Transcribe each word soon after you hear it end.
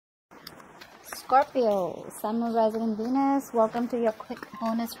Scorpio, Sun, Moon, Rising, and Venus. Welcome to your quick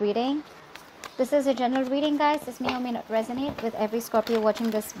bonus reading. This is a general reading, guys. This may or may not resonate with every Scorpio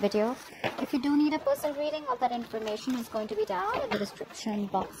watching this video. If you do need a personal reading, all that information is going to be down in the description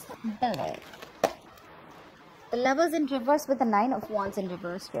box below. The Lovers in reverse with the Nine of Wands in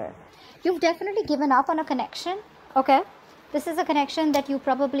reverse here. You've definitely given up on a connection, okay? This is a connection that you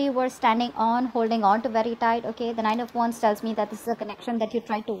probably were standing on, holding on to very tight, okay? The Nine of Wands tells me that this is a connection that you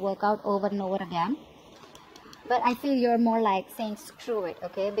tried to work out over and over again. But I feel you're more like saying screw it,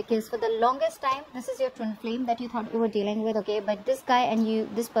 okay? Because for the longest time, this is your twin flame that you thought you were dealing with, okay? But this guy and you,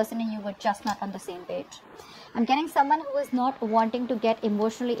 this person and you were just not on the same page. I'm getting someone who is not wanting to get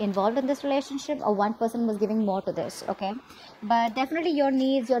emotionally involved in this relationship, or one person was giving more to this, okay? But definitely your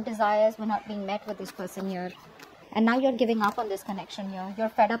needs, your desires were not being met with this person here. And now you're giving up on this connection here. You're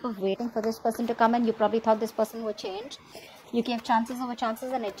fed up of waiting for this person to come, and you probably thought this person would change. You gave chances over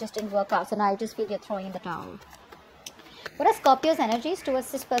chances and it just didn't work out. So now I just feel you're throwing in the towel. What are Scorpio's energies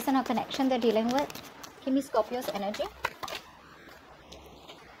towards this person or connection they're dealing with? Give me Scorpio's energy.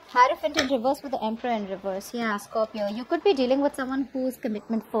 Hierophant in reverse with the Emperor in reverse. Yeah, Scorpio. You could be dealing with someone who's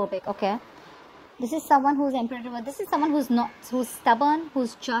commitment phobic, okay? This is someone who's Emperor in reverse. This is someone who's stubborn,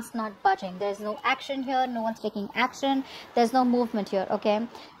 who's just not budging. There's no action here. No one's taking action. There's no movement here, okay?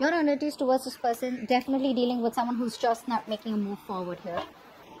 Your energies towards this person, definitely dealing with someone who's just not making a move forward here,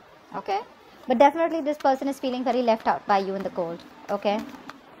 okay? But definitely this person is feeling very left out by you in the cold, okay?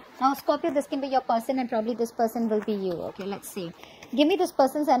 Now, Scorpio, this can be your person and probably this person will be you, okay? Let's see. Give me this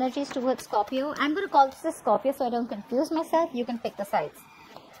person's energies towards Scorpio. I'm going to call this a Scorpio so I don't confuse myself. You can pick the sides.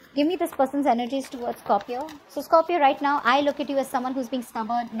 Give me this person's energies towards Scorpio. So, Scorpio, right now, I look at you as someone who's being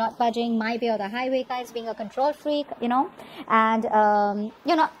stubborn, not budging, my way or the highway, guys, being a control freak, you know, and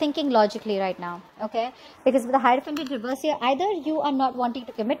you're not thinking logically right now, okay? Because with the Hierophant in reverse here, either you are not wanting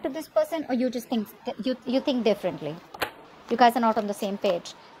to commit to this person or you just think, you think differently. You guys are not on the same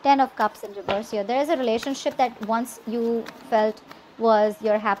page. 10 of Cups in reverse here. There is a relationship that once you felt was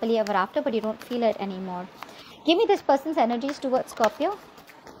your happily ever after, but you don't feel it anymore. Give me this person's energies towards Scorpio.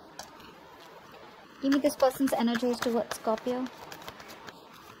 Give me this person's energies towards Scorpio.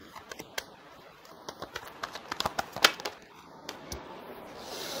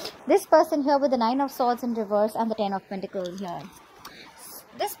 This person here with the 9 of Swords in reverse and the 10 of Pentacles here.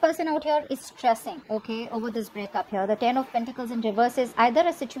 This person out here is stressing, okay, over this breakup here. The 10 of Pentacles in reverse is either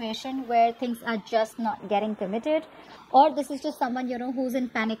a situation where things are just not getting committed, or this is just someone, you know, who's in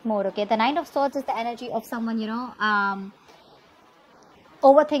panic mode, okay. The 9 of Swords is the energy of someone, you know,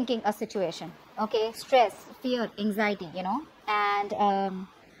 overthinking a situation, okay, stress, fear, anxiety, you know, and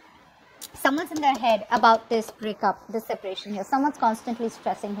someone's in their head about this breakup, this separation here. Someone's constantly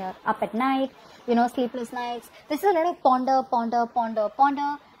stressing here, up at night, you know, sleepless nights. This is a little ponder,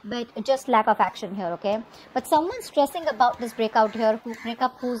 but just lack of action here, okay? But someone's stressing about this breakout here,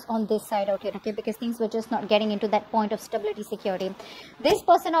 who's on this side out here, okay? Because things were just not getting into that point of stability, security. This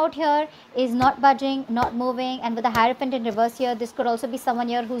person out here is not budging, not moving, and with the Hierophant in reverse here, this could also be someone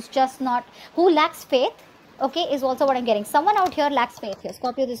here who's just not, who lacks faith, okay, is also what I'm getting. Someone out here lacks faith here.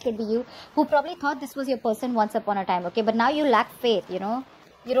 Scorpio, this could be you, who probably thought this was your person once upon a time, okay? But now you lack faith, you know?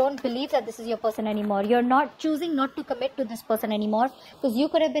 You don't believe that this is your person anymore. You're not choosing not to commit to this person anymore, because you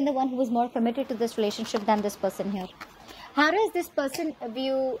could have been the one who was more committed to this relationship than this person here. How does this person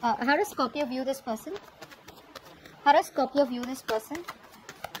view, how does Scorpio view this person? How does Scorpio view this person?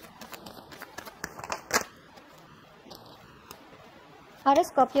 How does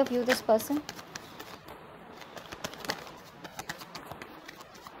Scorpio view this person?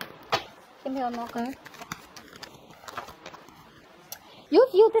 Give me one more card. You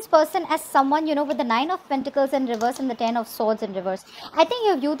view this person as someone, you know, with the 9 of Pentacles in reverse and the 10 of Swords in reverse. I think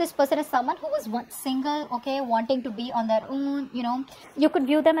you view this person as someone who was once single, okay, wanting to be on their own, you know. You could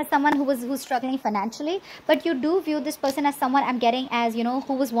view them as someone who's struggling financially, but you do view this person as someone, I'm getting, as, you know,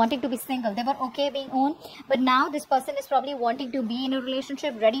 who was wanting to be single. They were okay being own, but now this person is probably wanting to be in a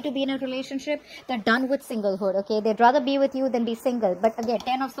relationship, ready to be in a relationship. They're done with singlehood, okay. They'd rather be with you than be single. But again,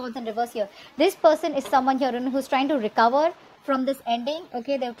 10 of Swords in reverse here. This person is someone here who's trying to recover from this ending,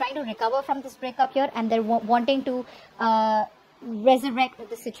 okay. They're trying to recover from this breakup here, and they're wanting to resurrect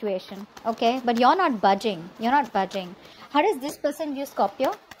the situation, okay. But you're not budging. You're not budging. How does this person view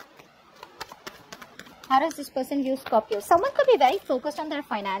Scorpio? How does this person view Scorpio? Someone could be very focused on their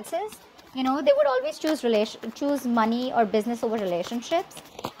finances. You know, they would always choose money or business over relationships.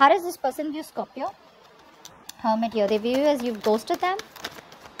 How does this person view Scorpio? Hermit here. They view you as you've ghosted them.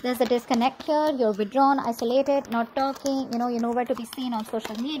 There's a disconnect here. You're withdrawn, isolated, not talking. You know, you're nowhere to be seen on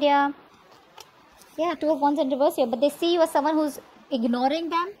social media. Yeah, 2 of Wands in reverse here. But they see you as someone who's ignoring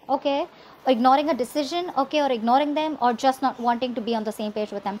them, okay, or ignoring a decision, okay, or ignoring them, or just not wanting to be on the same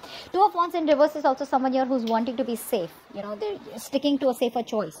page with them. Two of Wands in reverse is also someone here who's wanting to be safe. You know, they're sticking to a safer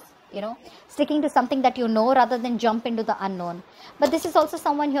choice, you know, sticking to something that you know rather than jump into the unknown. But this is also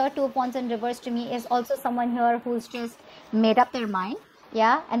someone here, Two of Wands in reverse to me is also someone here who's just made up their mind.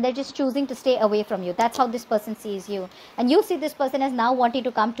 Yeah, and they're just choosing to stay away from you. That's how this person sees you, and you see this person as now wanting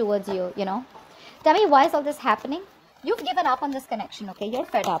to come towards you. You know, tell me, why is all this happening? You've given up on this connection, okay? You're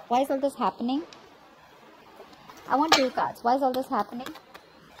fed up. Why is all this happening? I want 2 cards. Why is all this happening?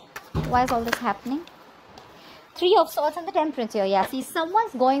 Why is all this happening? 3 of Swords and the Temperance here. Yeah, see,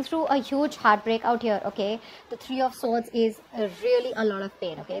 someone's going through a huge heartbreak out here, okay? The 3 of Swords is really a lot of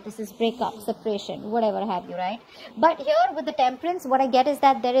pain, okay? This is breakup, separation, whatever have you, right? But here with the Temperance, what I get is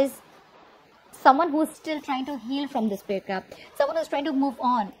that there is someone who's still trying to heal from this breakup, someone who's trying to move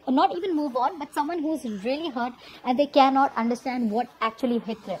on, or not even move on, but someone who's really hurt and they cannot understand what actually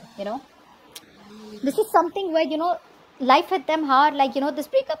hit them, you know. This is something where, you know, life hit them hard, like, you know, this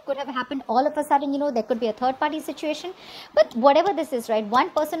breakup could have happened all of a sudden, you know, there could be a third party situation, but whatever this is, right, one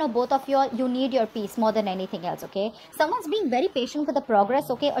person or both of you need your peace more than anything else, okay? Someone's being very patient with the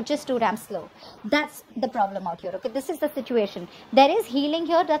progress, okay, or just too damn slow. That's the problem out here, okay? This is the situation. There is healing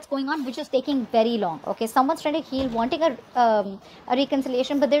here that's going on, which is taking very long, okay? Someone's trying to heal, wanting a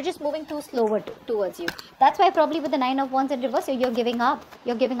reconciliation, but they're just moving too slower towards you. That's why probably with the 9 of Wands in reverse, you're giving up.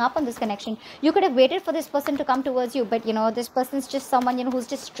 You're giving up on this connection. You could have waited for this person to come towards you, but you know, this person's just someone, you know, who's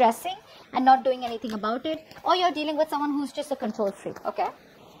just stressing and not doing anything about it, or you're dealing with someone who's just a control freak, okay?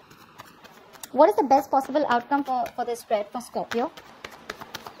 What is the best possible outcome for this spread for Scorpio?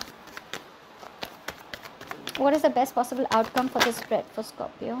 What is the best possible outcome for this spread for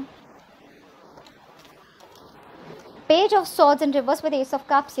Scorpio? Page of Swords in reverse with Ace of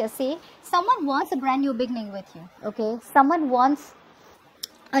Cups here. See, someone wants a brand new beginning with you, okay? Someone wants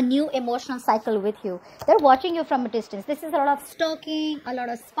a new emotional cycle with you. They're watching you from a distance. This is a lot of stalking, a lot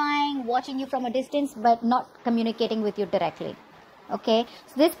of spying, watching you from a distance, but not communicating with you directly. Okay,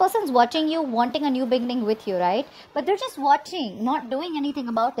 so this person's watching you, wanting a new beginning with you, right? But they're just watching, not doing anything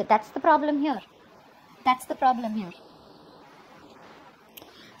about it. That's the problem here. That's the problem here.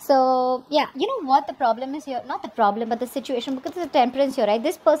 So, yeah, you know what the problem is here? Not the problem, but the situation, because it's a Temperance here, right?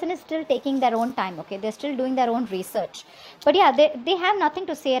 This person is still taking their own time, okay? They're still doing their own research. But yeah, they have nothing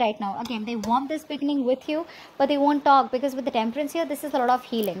to say right now. Again, they want this beginning with you, but they won't talk, because with the Temperance here, this is a lot of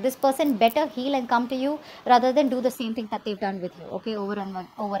healing. This person better heal and come to you rather than do the same thing that they've done with you, okay? Over and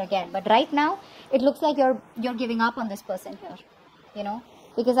over again. But right now, it looks like you're giving up on this person here, you know?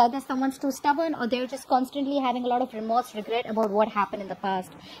 Because either someone's too stubborn, or they're just constantly having a lot of remorse, regret about what happened in the past.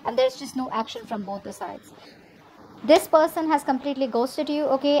 And there's just no action from both the sides. This person has completely ghosted you,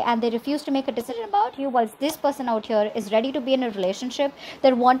 okay, and they refuse to make a decision about you, whilst this person out here is ready to be in a relationship.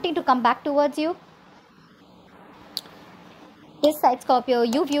 They're wanting to come back towards you. This side, Scorpio,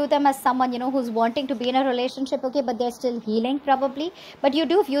 you view them as someone, you know, who's wanting to be in a relationship, okay, but they're still healing probably. But you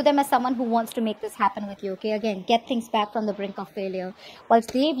do view them as someone who wants to make this happen with you, okay? Again, get things back from the brink of failure.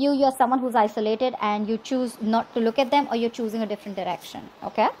 Whilst they view you as someone who's isolated, and you choose not to look at them, or you're choosing a different direction,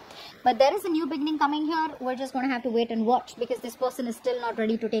 okay? But there is a new beginning coming here. We're just going to have to wait and watch, because this person is still not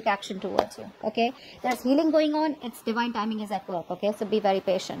ready to take action towards you, okay? There's healing going on. Its divine timing is at work, okay? So be very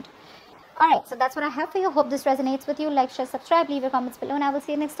patient. Alright, so that's what I have for you. Hope this resonates with you. Like, share, subscribe, leave your comments below, and I will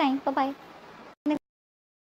see you next time. Bye-bye.